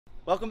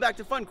Welcome back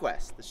to Fun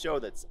Quest, the show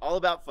that's all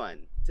about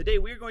fun. Today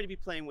we're going to be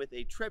playing with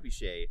a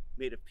trebuchet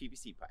made of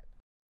PVC pipe.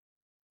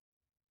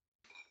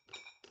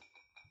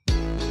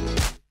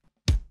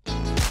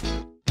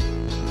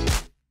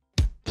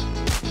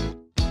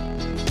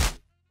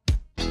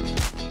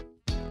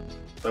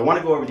 So I want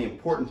to go over the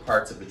important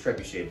parts of the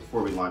trebuchet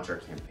before we launch our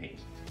campaign.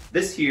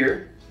 This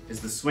here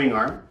is the swing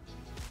arm,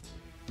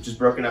 which is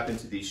broken up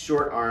into the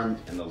short arm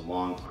and the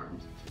long arm.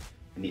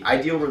 And the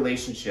ideal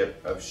relationship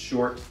of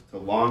short to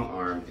long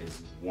arm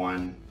is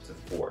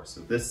 1:4. So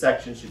this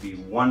section should be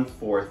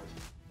 1/4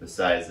 the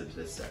size of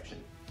this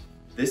section.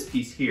 This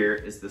piece here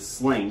is the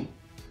sling.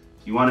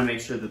 You want to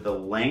make sure that the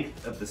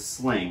length of the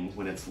sling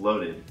when it's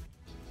loaded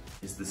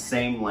is the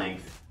same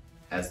length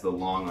as the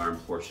long arm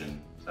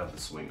portion of the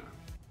swing arm.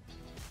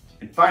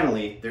 And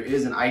finally, there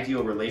is an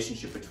ideal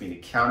relationship between the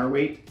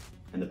counterweight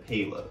and the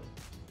payload,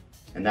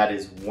 and that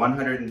is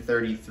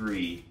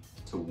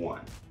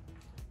 133:1.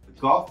 The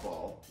golf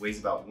ball weighs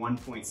about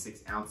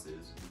 1.6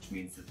 ounces, which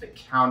means that the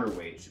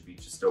counterweight should be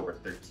just over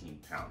 13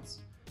 pounds.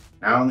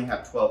 Now I only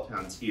have 12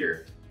 pounds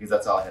here because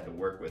that's all I had to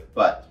work with,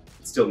 but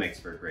it still makes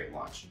for a great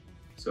launch.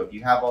 So if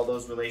you have all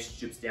those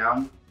relationships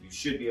down, you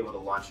should be able to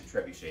launch your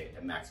trebuchet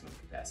at maximum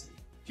capacity.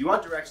 If you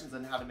want directions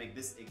on how to make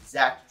this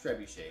exact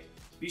trebuchet,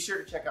 be sure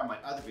to check out my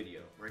other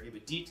video where I give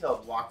a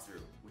detailed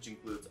walkthrough, which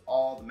includes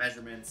all the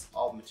measurements,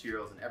 all the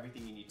materials, and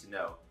everything you need to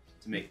know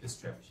to make this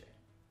trebuchet.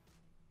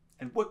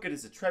 And what good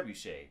is a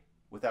trebuchet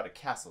without a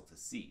castle to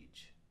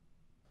siege?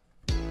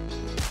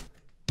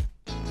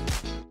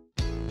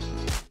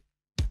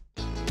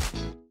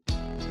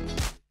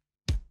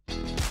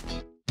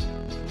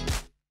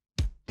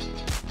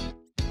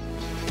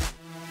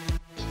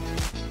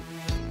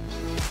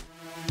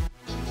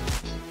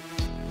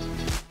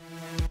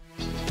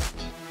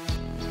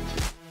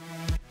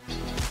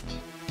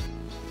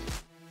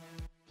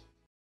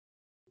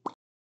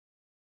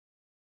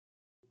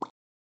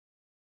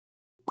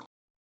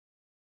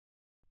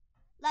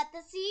 Let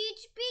the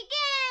siege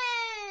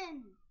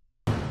begin!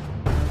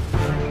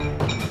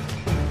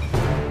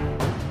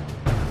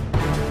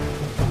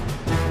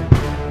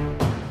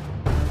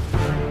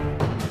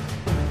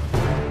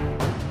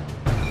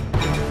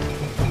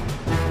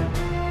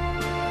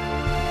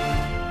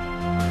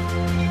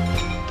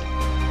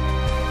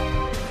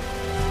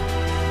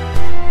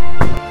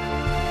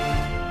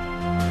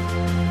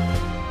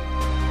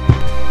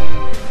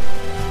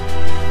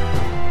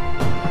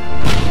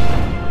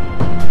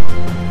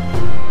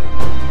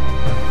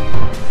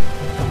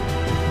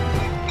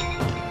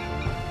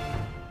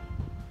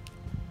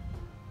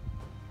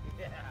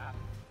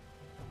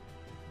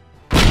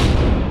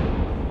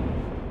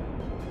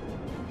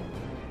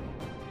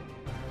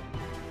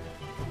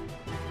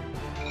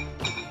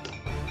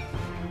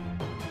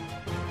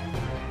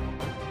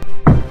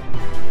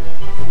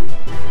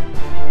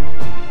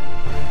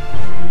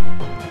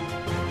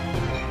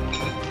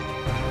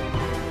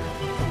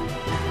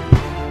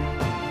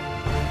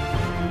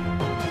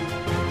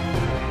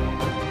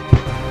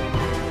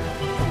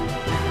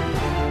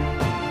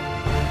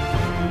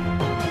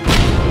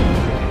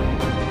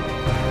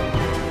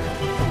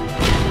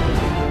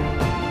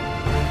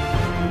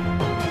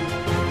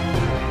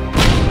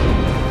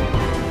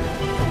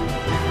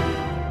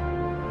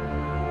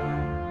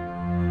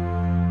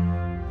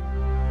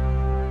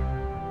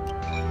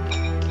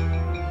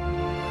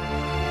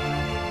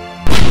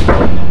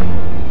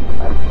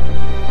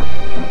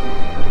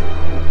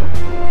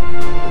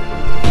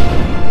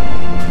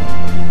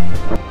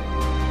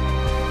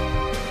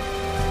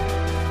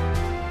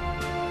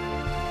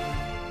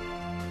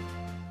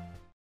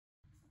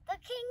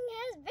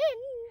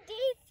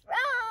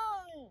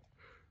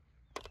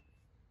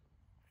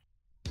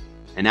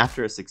 And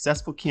after a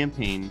successful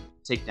campaign,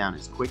 takedown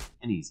is quick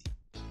and easy.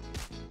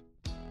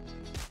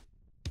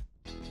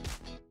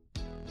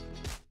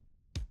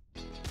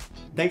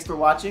 Thanks for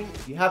watching.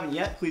 If you haven't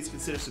yet, please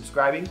consider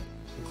subscribing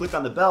and click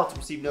on the bell to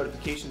receive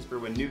notifications for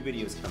when new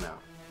videos come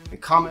out. And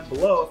comment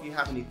below if you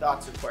have any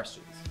thoughts or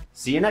questions.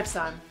 See you next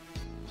time.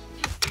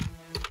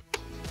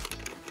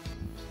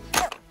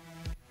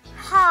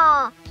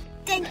 Ha!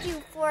 Thank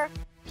you for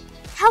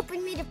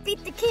helping me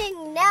defeat the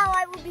king. Now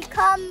I will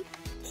become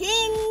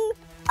King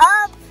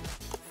of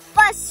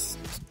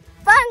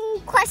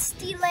Fun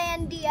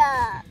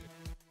Questylandia.